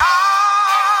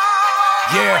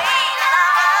Yeah.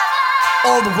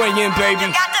 All the way in, baby.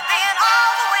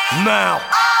 Now.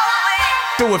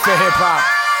 Do it for hip hop.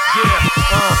 Yeah.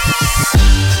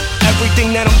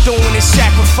 Everything that I'm doing is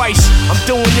sacrifice. I'm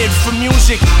doing it for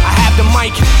music. I have the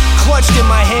mic clutched in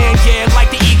my hand, yeah,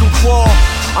 like the eagle claw.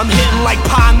 I'm hitting like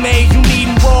pie made, you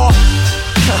needin' raw.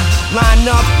 Line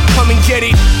up, come and get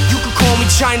it. You could call me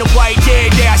China White,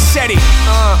 yeah, I said it.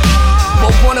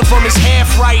 But one of them is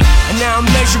half right, and now I'm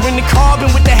measuring the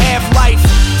carbon with the half-life.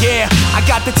 Yeah, I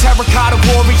got the terracotta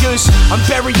warriors. I'm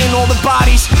burying all the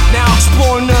bodies, now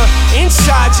exploring the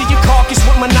insides of your carcass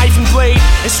with my knife and blade.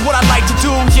 It's what I like to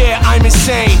do, yeah, I'm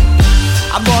insane.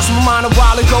 I lost my mind a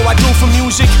while ago, I do for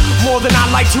music more than I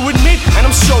like to admit, and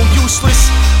I'm so useless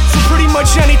for pretty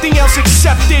much anything else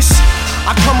except this.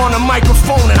 I come on a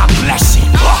microphone and I bless it.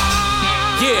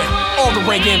 Yeah, all the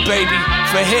way in, baby.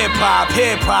 For hip hop,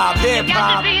 hip hop, hip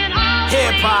hop,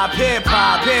 hip hop, hip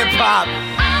hop, hip hop.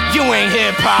 You ain't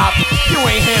hip hop, you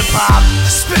ain't hip hop.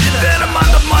 Spitting venom on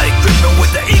the mic, gripping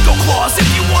with the eagle claws. If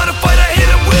you wanna fight, I hit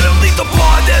him with a lethal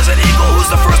paw. There's an eagle who's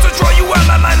the first to draw you out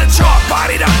my line of chalk.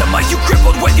 Bodied on the mic, you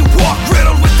crippled when you walk.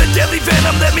 Riddled with the deadly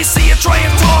venom, let me see you try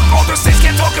and talk. Older saints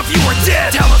can't talk if you were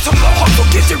dead. Talents from the hustle,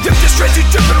 kids, you ripped your shreds, you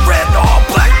dripping red. All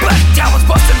black, black talents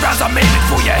busting rounds, I'm aiming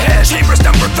for your head. Chambers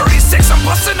number 36, I'm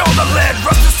busting all the lead.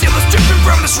 Rusted steel is dripping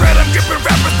from the shred. I'm gripping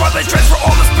rappers by they transfer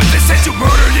all the spit they sent you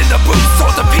murdered in the booth.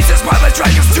 Sold to pieces by the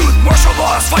dragon's tooth. Martial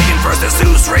laws fighting versus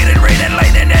Zeus. Rain and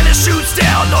lightning and it shoots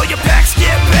down. All your packs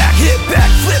get back, hit back,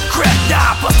 flip, crack,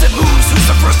 nah, busted moves. Who's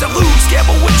the first to lose?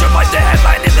 Gamble with your life, the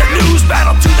headline in the news.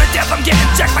 Battle to the death, I'm getting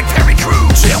jacked like Terry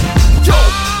Crews. Chill, yo,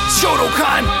 Shoto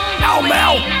Khan, Al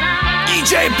Mal,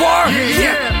 EJ Bar,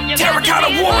 yeah. Terracotta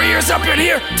warriors up in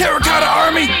here, Terracotta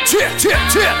army, let's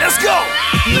go.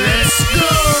 Let's go.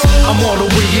 I'm all the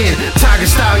way in, tiger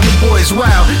style, your boy's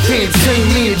wild. Can't tame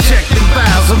me, injecting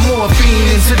vials of morphine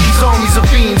into these armies of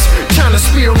fiends. Trying to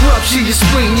spear up, she your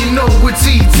spleen, you know it's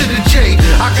E to the J.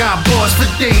 I got bars for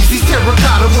days, these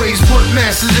terracotta ways put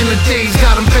masses in the days.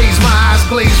 Got them phased, my eyes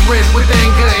glazed red with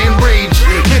anger and rage.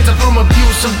 Hinted from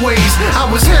abusive ways, I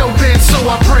was hell-bent so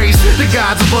I praise the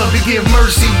gods above to give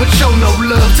mercy, but show no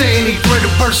love to any threat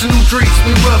of person who treats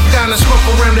me rough. Kinda scruff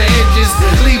around the edges,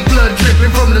 leave blood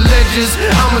dripping from the ledges.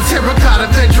 I'm a terracotta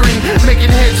veteran,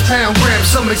 making heads pound, grab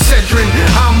some Excedrin.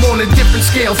 I'm on a different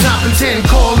scale, topping 10,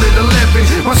 call it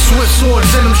 11. My swift sword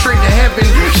send them straight to heaven.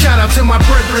 Shout out to my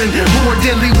brethren who are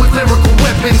deadly with lyrical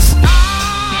weapons.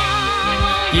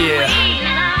 Yeah,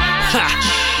 ha,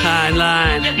 high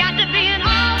line,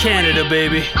 Canada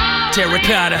baby,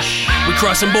 terracotta, we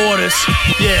crossing borders.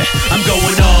 Yeah, I'm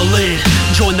going all in,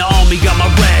 join the army, got my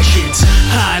rations.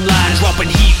 High line, dropping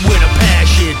heat with a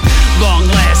passion. Long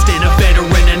lasting, a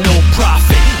veteran and no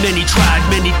prophet. Many tried,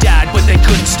 many died, but they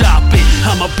couldn't stop it.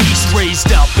 I'm a beast raised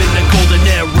up in the golden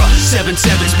era. 7-7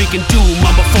 speaking doom,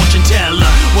 I'm a fortune teller.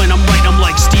 When I'm right, I'm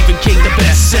like Stephen King, the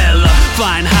bestseller.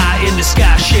 Flying high in the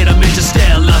sky, shit, I'm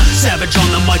interstellar. Savage on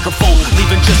the microphone,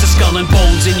 leaving just a skull and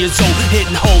bones in your zone.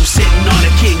 Hitting home, sitting on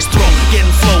a king's throne.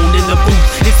 Getting flown in the booth,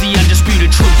 it's the undisputed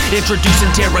truth.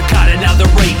 Introducing terracotta, now there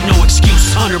ain't no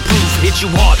excuse. 100 proof, hit you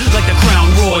hard like the crown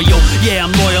royal. Yeah,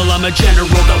 I'm loyal, I'm a general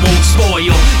that won't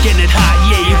spoil. Getting it hot,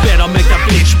 yeah, you bet I'll make that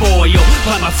bitch boil.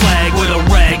 Plant my flag with a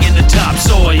rag in the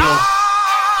topsoil.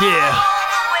 Yeah,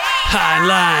 high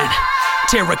line,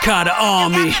 terracotta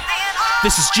army.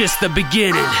 This is just the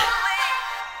beginning.